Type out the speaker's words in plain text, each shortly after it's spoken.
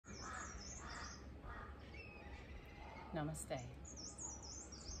Namaste.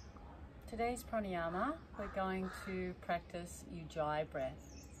 Today's pranayama, we're going to practice Ujjayi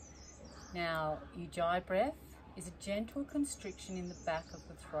breath. Now, Ujjayi breath is a gentle constriction in the back of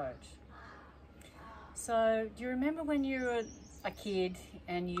the throat. So, do you remember when you were a kid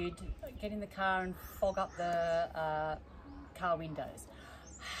and you'd get in the car and fog up the car windows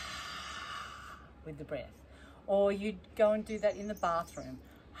with the breath? Or you'd go and do that in the bathroom.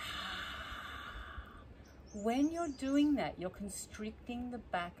 When you're doing that, you're constricting the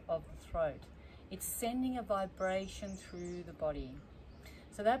back of the throat. It's sending a vibration through the body.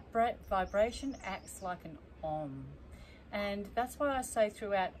 So that vibration acts like an om. And that's why I say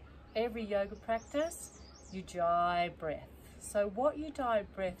throughout every yoga practice, Ujjayi breath. So what Ujjayi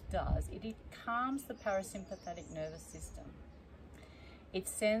breath does, it calms the parasympathetic nervous system. It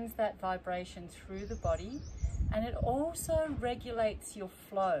sends that vibration through the body, and it also regulates your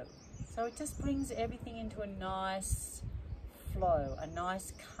flow. So it just brings everything into a nice flow, a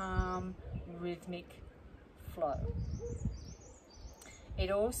nice calm, rhythmic flow.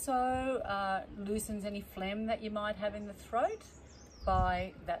 It also loosens any phlegm that you might have in the throat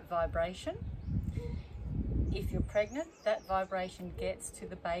by that vibration. If you're pregnant, that vibration gets to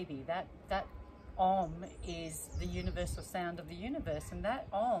the baby. That om is the universal sound of the universe, and that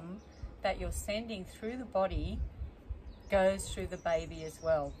om that you're sending through the body goes through the baby as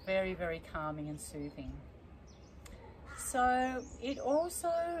well. Very, very calming and soothing. So it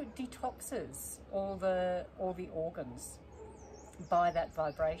also detoxes all the organs by that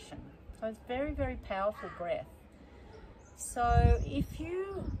vibration. So it's very, very powerful breath. So if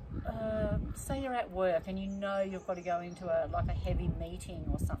you say you're at work and you know you've got to go into a heavy meeting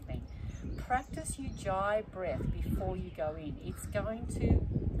or something, practice Ujjayi breath before you go in. It's going to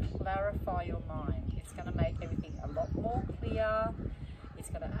clarify your mind. It's going to make everything a lot more clear. It's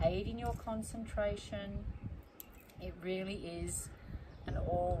going to aid in your concentration. It really is an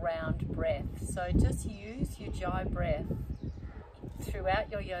all-round breath. So just use Ujjayi breath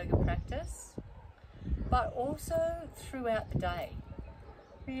throughout your yoga practice, but also throughout the day.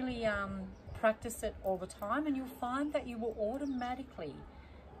 Really practice it all the time, and you'll find that you will automatically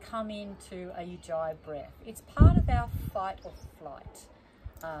come into a Ujjayi breath. It's part of our fight or fight.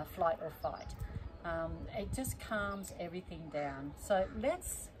 It just calms everything down. So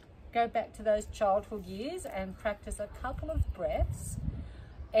let's go back to those childhood years and practice a couple of breaths,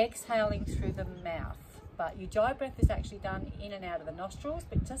 exhaling through the mouth. But Ujjayi breath is actually done in and out of the nostrils,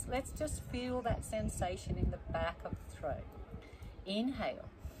 but let's just feel that sensation in the back of the throat. Inhale.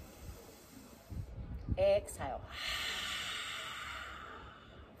 Exhale.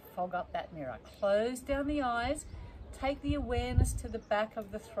 Fog up that mirror. Close down the eyes. Take the awareness to the back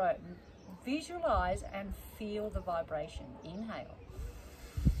of the throat. Visualize and feel the vibration. Inhale.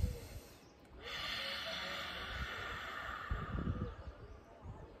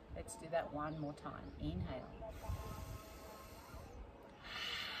 Let's do that one more time. Inhale.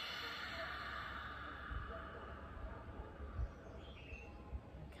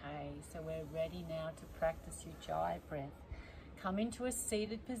 Okay, so we're ready now to practice Ujjayi breath. Come into a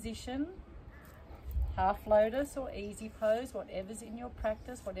seated position, half lotus or easy pose, whatever's in your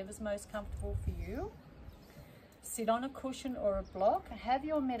practice, whatever's most comfortable for you. Sit on a cushion or a block. Have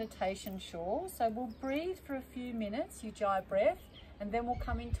your meditation shawl. So we'll breathe for a few minutes, Ujjayi breath, and then we'll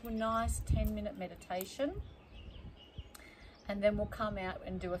come into a nice 10-minute meditation. And then we'll come out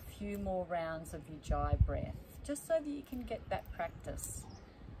and do a few more rounds of Ujjayi breath, just so that you can get that practice.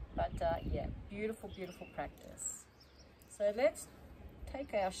 But yeah, beautiful, beautiful practice. So let's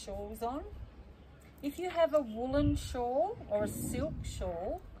take our shawls on. If you have a woolen shawl or a silk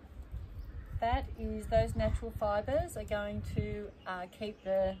shawl, those natural fibers are going to keep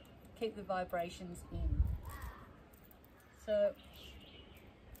the vibrations in. So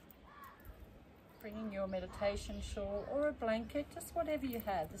bringing your meditation shawl or a blanket, just whatever you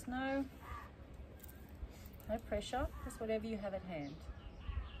have. There's no pressure, just whatever you have at hand.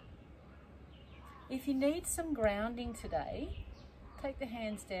 If you need some grounding today, take the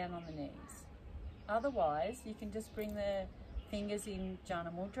hands down on the knees. Otherwise, you can just bring the fingers in Gyana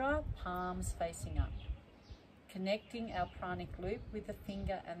Mudra, palms facing up, connecting our pranic loop with the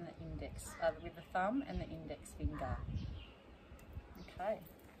finger and the index, with the thumb and the index finger. Okay.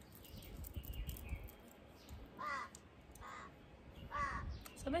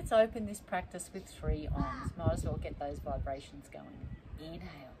 So let's open this practice with 3 oms. Might as well get those vibrations going.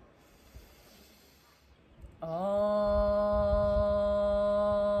 Inhale.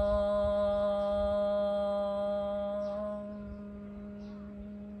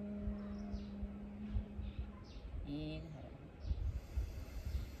 Inhale.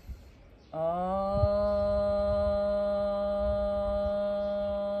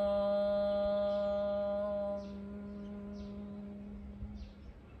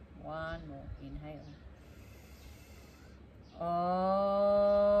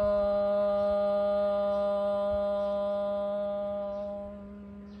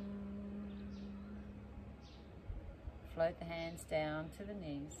 float the hands down to the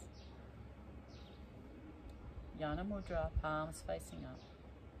knees. Gyana Mudra, palms facing up.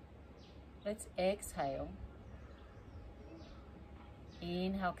 Let's exhale.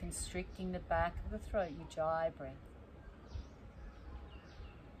 Inhale, constricting the back of the throat, Ujjayi breath.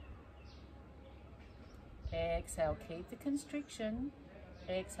 Exhale, keep the constriction,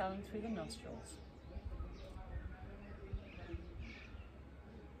 exhaling through the nostrils.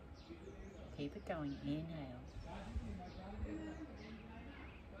 Keep it going, inhale.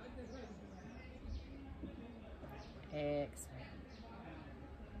 Exhale.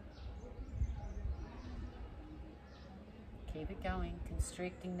 Keep it going,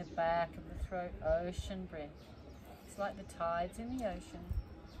 constricting the back of the throat, ocean breath. It's like the tides in the ocean.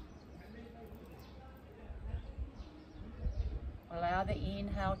 Allow the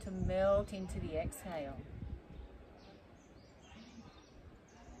inhale to melt into the exhale.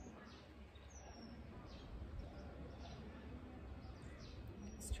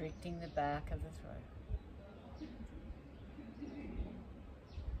 Constricting the back of the throat.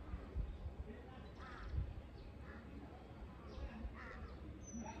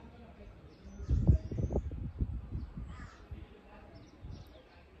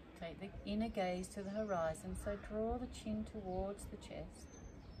 Take the inner gaze to the horizon, so draw the chin towards the chest.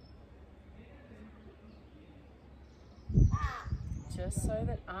 Just so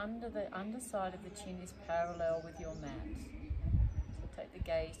that the underside of the chin is parallel with your mat. So take the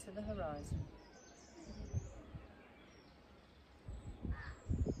gaze to the horizon.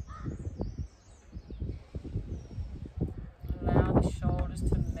 Allow the shoulders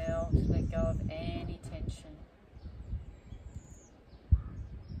to melt, let go of any tension.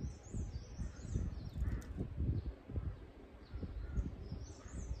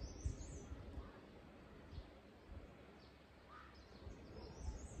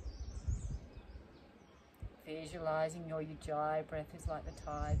 Visualizing your Ujjayi breath is like the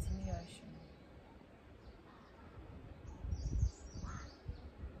tides in the ocean.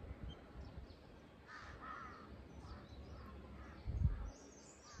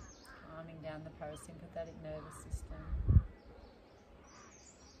 Calming down the parasympathetic nervous system.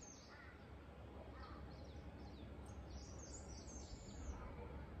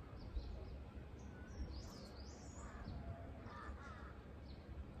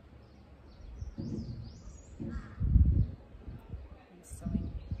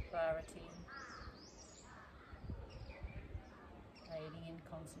 Clarity, aiding in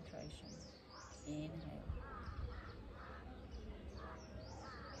concentration. Inhale.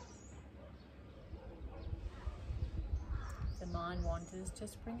 If the mind wanders,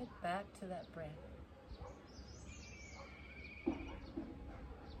 just bring it back to that breath.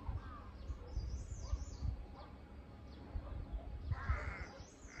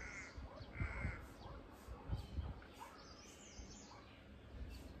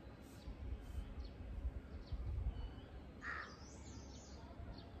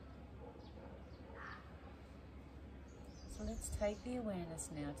 Let's take the awareness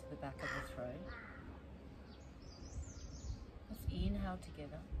now to the back of the throat. Let's inhale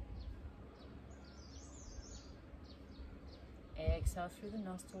together. Exhale through the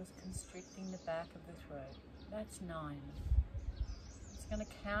nostrils, constricting the back of the throat. That's 9. It's going to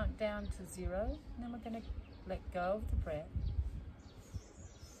count down to 0, and then we're going to let go of the breath.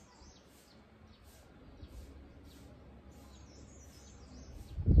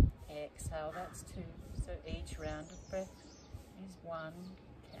 Exhale, that's 2. So each round of breath is 1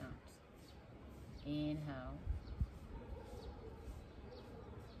 count. Inhale.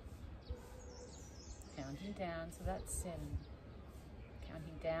 Counting down, so that's 7.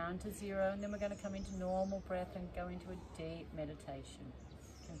 Counting down to 0, and then we're going to come into normal breath and go into a deep meditation.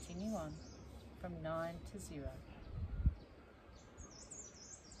 Continue on from 9 to 0.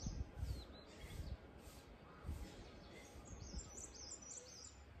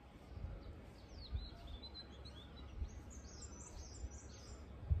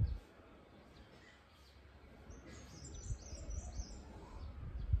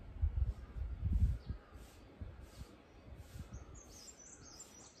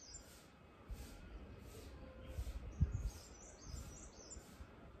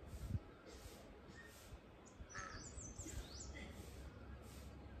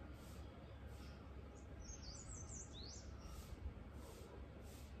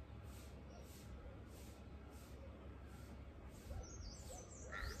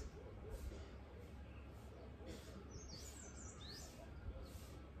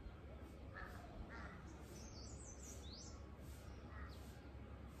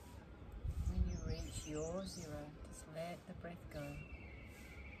 Your 0, just let the breath go.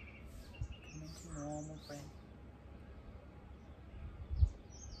 Come into normal breath.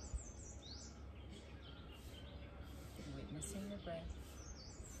 breath.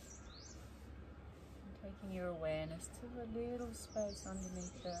 And taking your awareness to the little space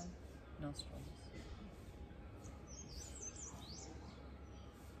underneath the nostrils.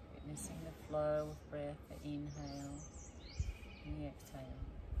 Witnessing the flow of breath, the inhale and the exhale.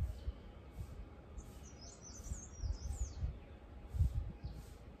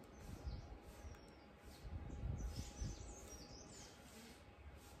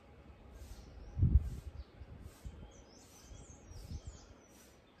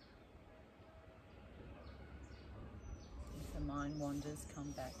 If the mind wanders,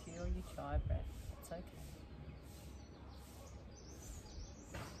 come back to your Ujjayi breath. It's okay.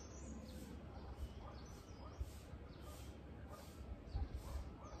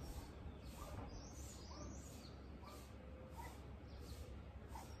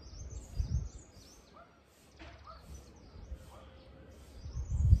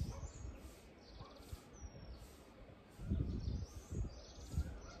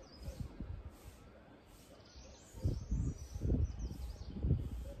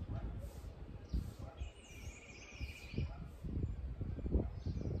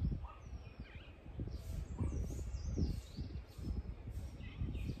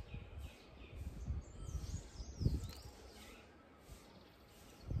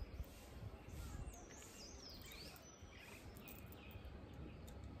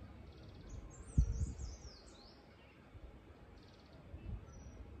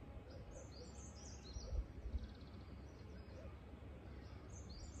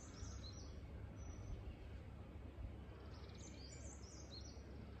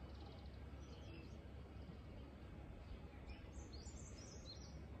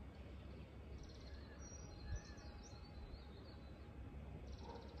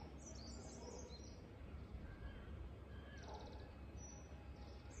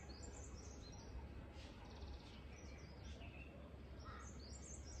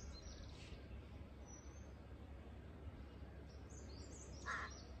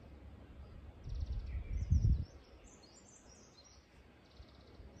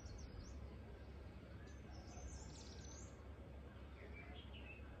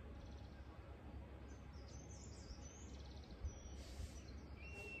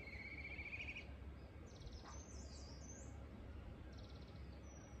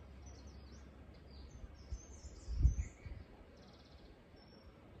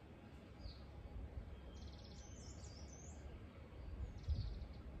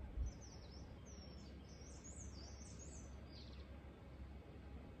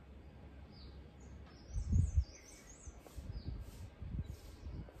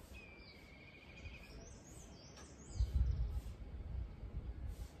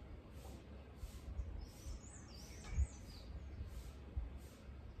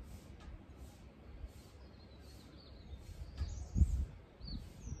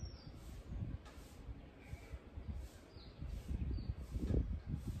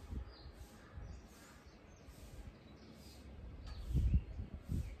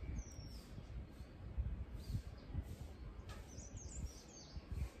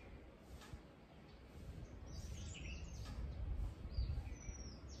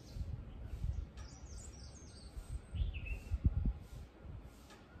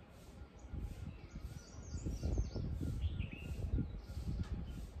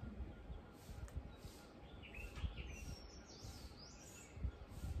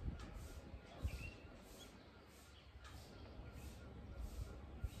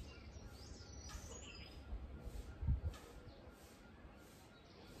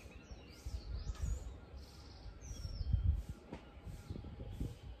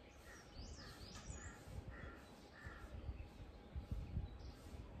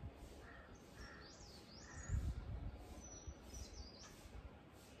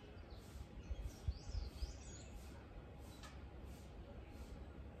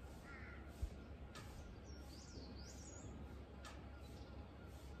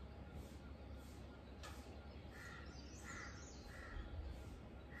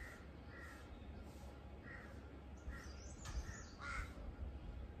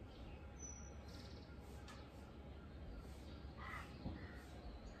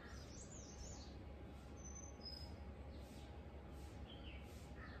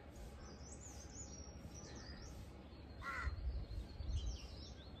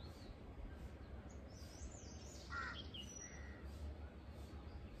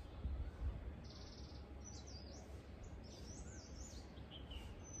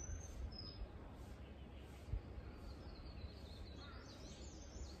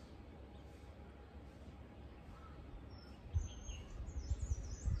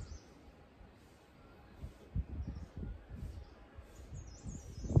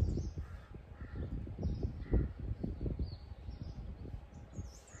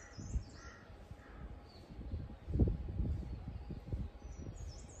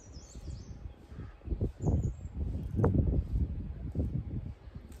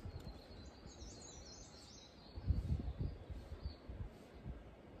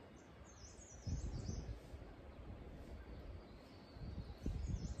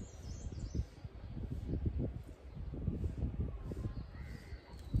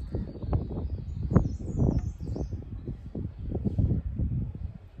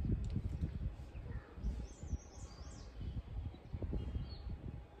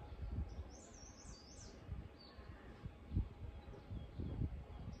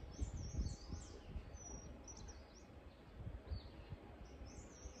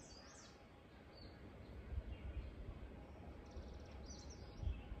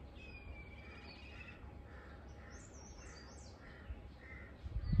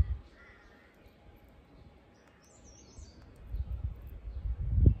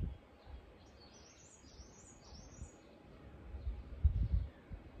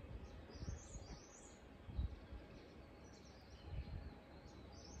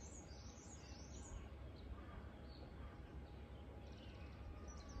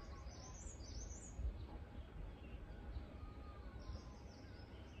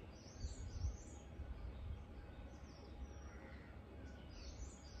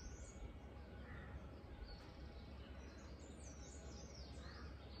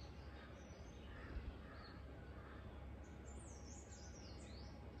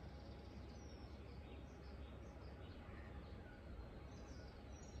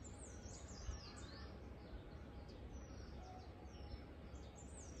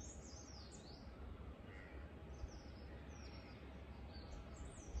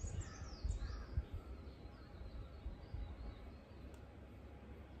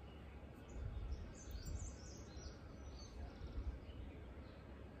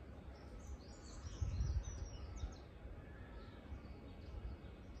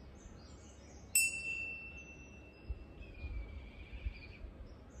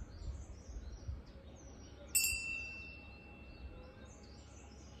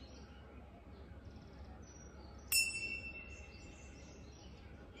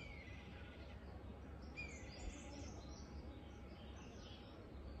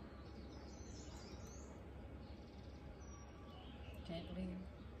 Gently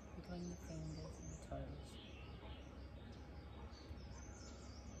wiggling the fingers and the toes.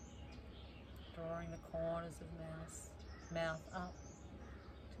 Drawing the corners of mouth up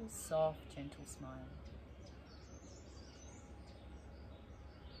to a soft, gentle smile.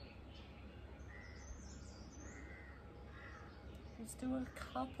 Let's do a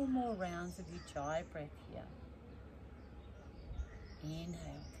couple more rounds of Ujjayi breath here.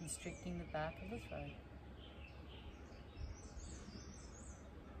 Inhale, constricting the back of the throat.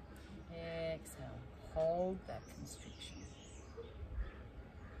 Exhale, hold that constriction.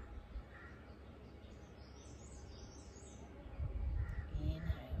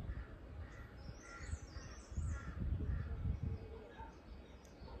 Inhale.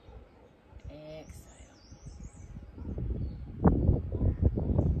 Exhale.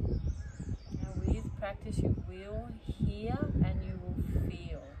 Now with practice you will hear and you will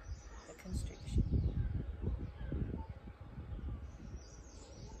feel the constriction.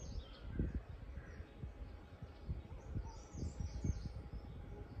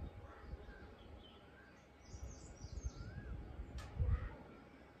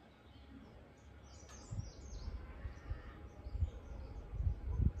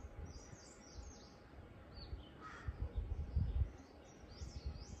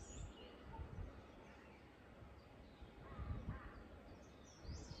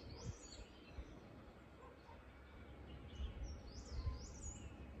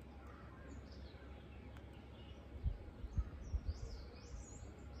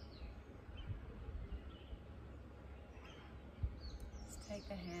 Take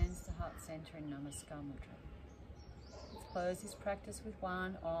the hands to heart center in Namaskar Mudra. Let's close this practice with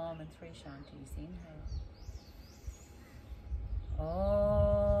one Om and three Shantis. Inhale. Om.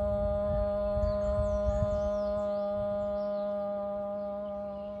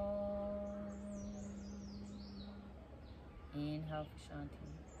 Inhale for Shanti.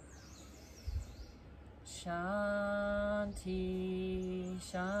 Shanti,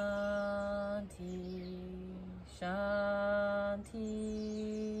 Shanti, Shanti.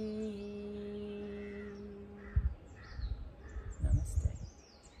 Namaste.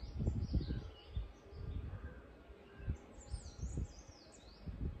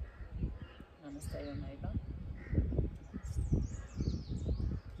 Namaste, your neighbor.